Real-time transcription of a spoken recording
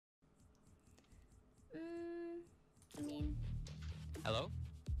Hello?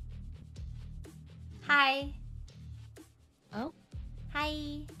 Hi. Oh. Hi.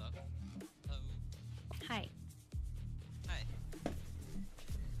 Hello? Hello? Hi. Hi.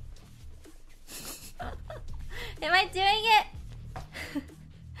 Am I doing it?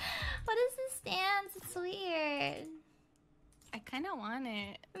 What is this dance? It's weird. I kind of want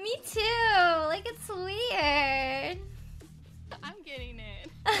it. Me too. Like, it's weird. I'm getting it.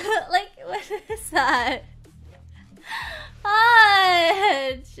 Like, what is that?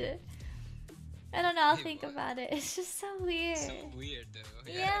 Hutch. I don't know. I'll think about it. It's just so weird. So weird,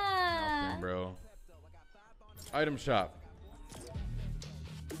 though. Yeah. Nothing, bro. Item shop.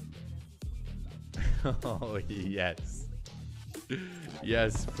 Oh, yes.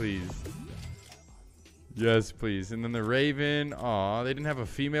 Yes, please. Yes, please. And then the raven. Aw, they didn't have a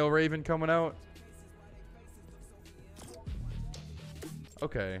female raven coming out?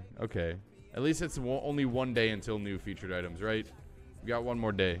 Okay, okay. At least it's only one day until new featured items, right? We got one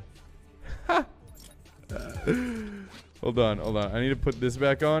more day. Hold on, hold on. I need to put this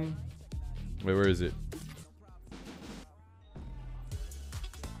back on. Wait, where is it?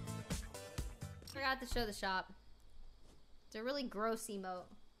 Forgot to show the shop. It's a really gross emote.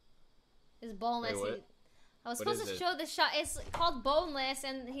 It's boneless. Wait, I was supposed to show the shop. It's called boneless,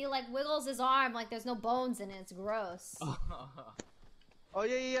 and he like wiggles his arm like there's no bones in it. It's gross. Oh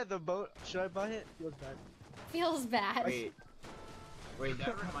yeah, the boat. Should I buy it? Feels bad. Feels bad. Wait,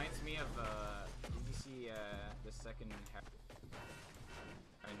 that reminds me of, did you see, the second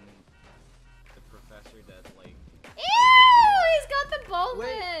and the professor that, like... Ew! He's got the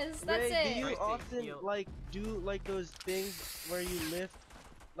boneless! That's it. Do you often, like, do, like, those things where you lift,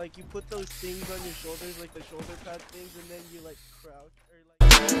 like, you put those things on your shoulders, like the shoulder pad things, and then you, like, crouch, or,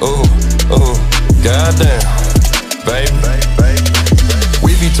 like... Ooh, goddamn, baby.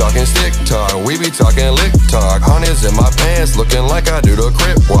 We be talking stick talk, we be talking lick talk. Honey's in my pants, looking like I do the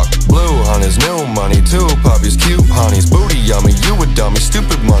crip walk. Blue honey's new money, two puppies, cute honey's booty yummy. You a dummy,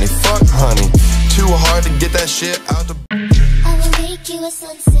 stupid money, fuck honey. Too hard to get that shit out the. I will make you a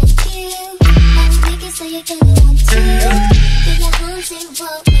sunset view. I will make it so you're gonna want to. Be your haunted,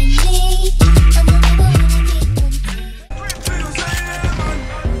 what we need. I'm the rebel when I get one too.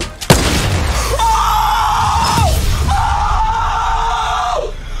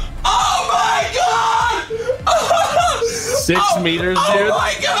 Oh my god! 6 meters, dude. Oh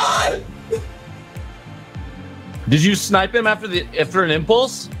my god! Did you snipe him after an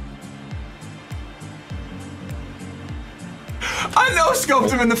impulse? I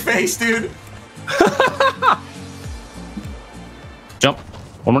no-scoped him in the face, dude. Jump.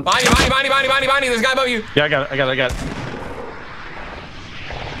 One more. Bonnie, there's a guy above you. Yeah, I got it.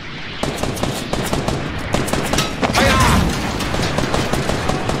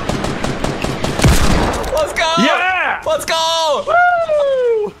 Let's go! Yeah! Let's go!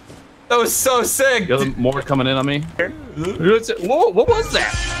 Woo! That was so sick. The other more coming in on me. What was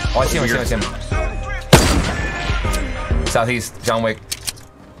that? Oh, I see him. Southeast, John Wick.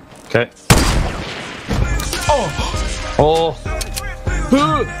 Okay. Oh!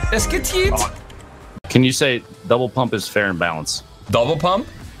 Let's get you. Can you say double pump is fair and balanced? Double pump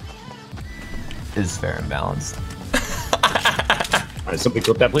is fair and balanced. All right, somebody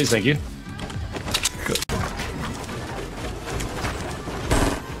clip that, please. Thank you.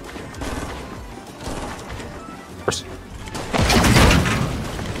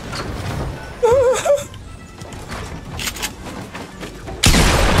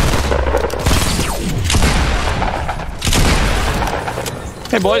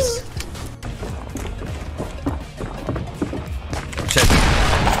 Hey, boys. Shit.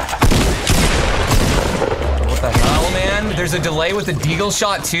 What the hell, man? There's a delay with the deagle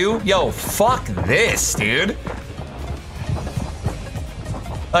shot, too? Yo, fuck this, dude.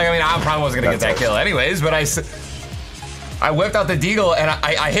 Like, I mean, I probably wasn't gonna get that kill anyways, but I whipped out the deagle and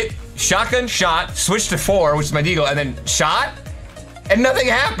I hit shotgun, shot, switched to 4, which is my deagle, and then shot, and nothing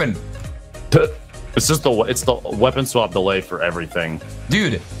happened. It's just it's the weapon swap delay for everything.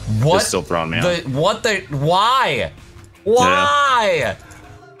 Dude, what? It's still throwing me out. Why? Why? Yeah.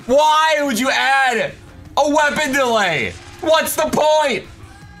 Why would you add a weapon delay? What's the point?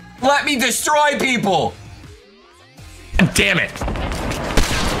 Let me destroy people. Damn it.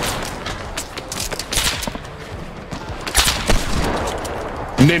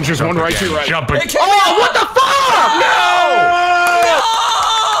 Ninjas, one right, two right. Jumping. Oh, what the fuck? No!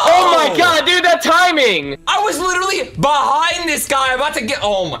 Oh my god, dude, that timing! I was literally behind this guy, about to get.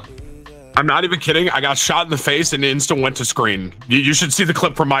 Oh my. I'm not even kidding. I got shot in the face and instant went to screen. You should see the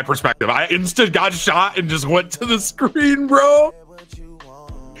clip from my perspective. I instant got shot and just went to the screen, bro.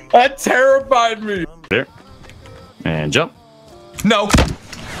 That terrified me. There. And jump. No.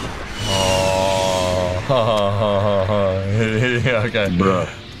 Oh. Yeah, okay. Bruh.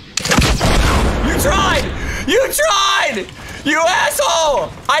 You tried! You tried! You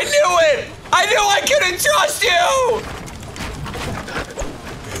asshole! I knew it! I knew I couldn't trust you!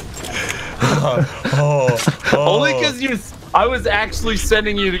 Only because I was actually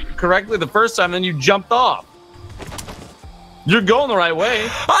sending you correctly the first time, then you jumped off. You're going the right way.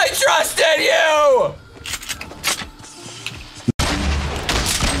 I trusted you!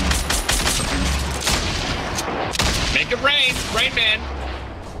 Make it rain, Rain Man.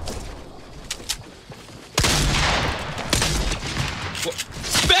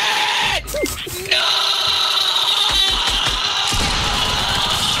 Spit! No!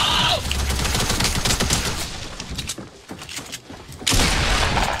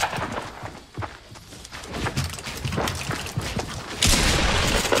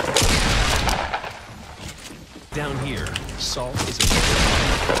 Down here, salt is a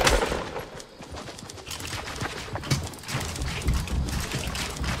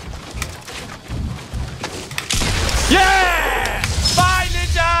Yeah! Bye,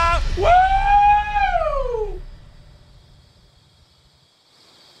 Ninja! Woo!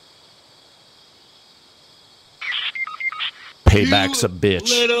 Payback's a bitch.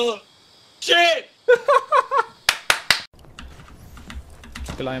 Little shit!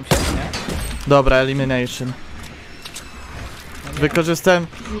 Dobra, elimination. Wykorzystałem...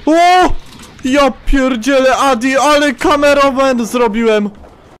 O! Ja pierdzielę, Adi, ale kameraman zrobiłem!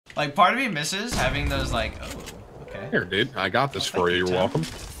 Like, part of me misses having those, like, oh, okay. Here, dude. I got this for you. You're welcome.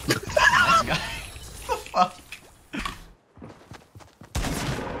 Nice guy. Fuck.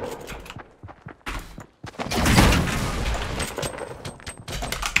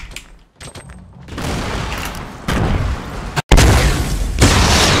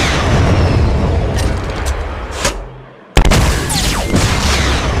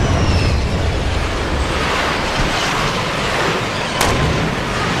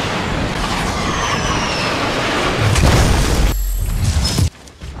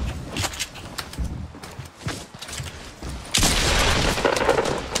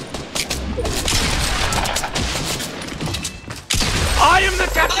 I am the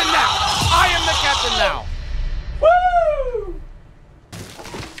captain now! I am the captain now! Woo!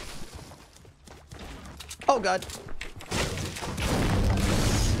 Oh god.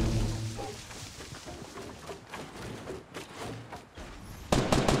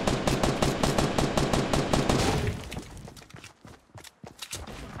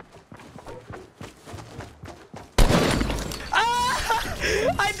 Ah!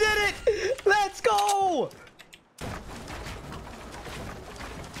 I did it! Let's go!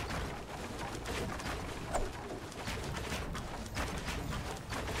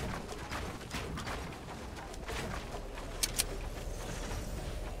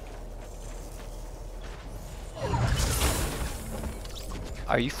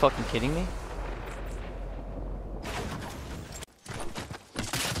 Are you fucking kidding me?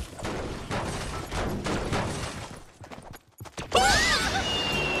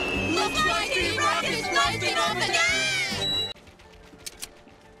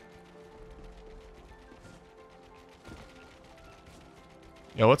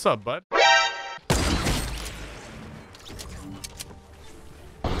 Yo, what's up, bud?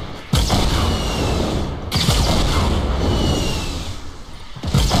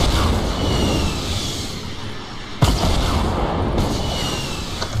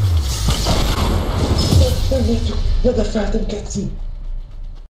 Let the phantom get you.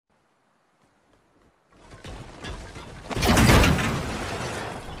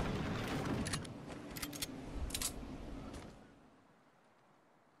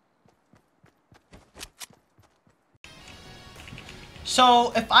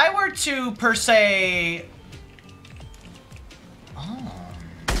 So, if I were to, per se... Oh,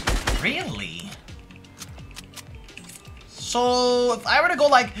 really? So, if I were to go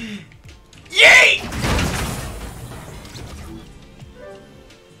like... Yeet!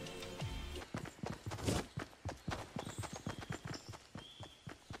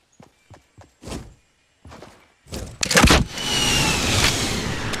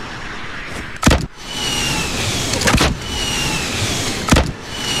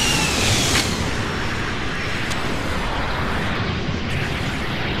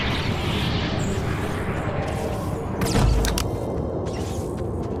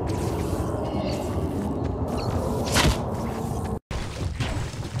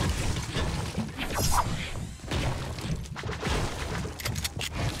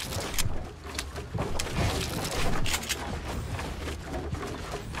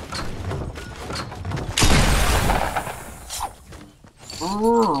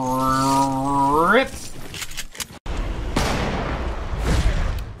 Rips.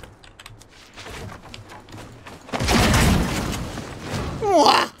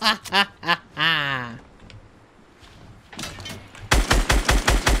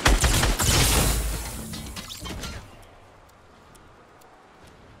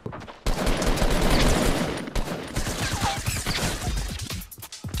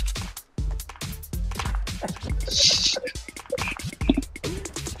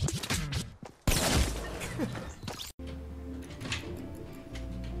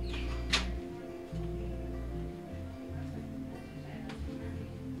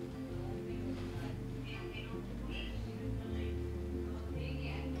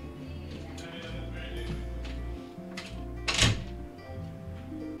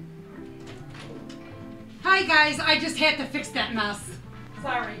 Hi guys, I just had to fix that mess.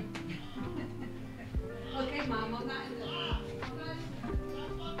 Sorry. Okay, Mom, I'm not in the...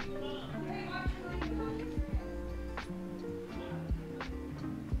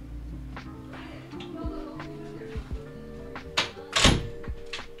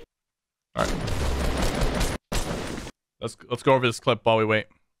 All right. Let's go over this clip while we wait.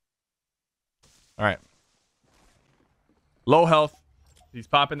 All right. Low health. He's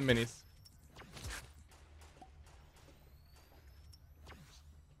popping the minis.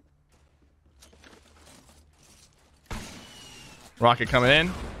 Rocket coming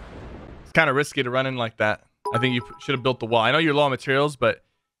in. It's kind of risky to run in like that. I think you should have built the wall. I know you're low on materials, but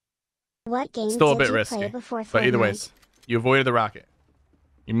What game still a did bit you risky. play before But either Fortnite? ways, you avoided the rocket.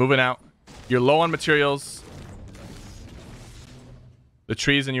 You're moving out. You're low on materials. The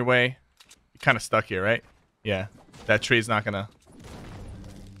tree's in your way. You're kind of stuck here, right? Yeah. That tree's not gonna...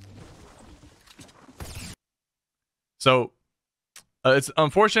 So, it's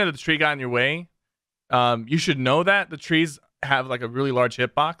unfortunate that the tree got in your way. You should know that the trees have like a really large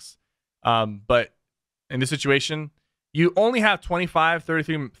hitbox. But in this situation, you only have 25,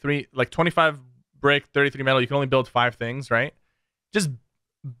 33, like 25 brick, 33 metal. You can only build 5 things, right? Just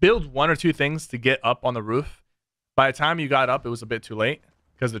build 1 or 2 things to get up on the roof. By the time you got up, it was a bit too late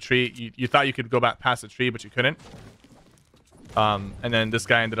because the tree, you thought you could go back past the tree, but you couldn't. And then this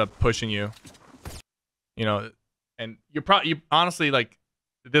guy ended up pushing you, you know, and you're probably, honestly, like,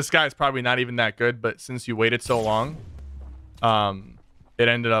 this guy's probably not even that good, but since you waited so long, it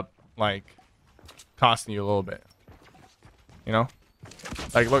ended up like costing you a little bit, you know?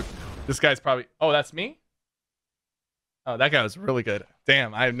 Like, look, this guy's probably, oh, that's me? Oh, that guy was really good.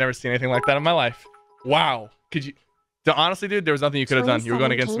 Damn, I've never seen anything like that in my life. Wow. Could you, honestly, dude, there was nothing you could have done. You were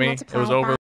going against me. It was over.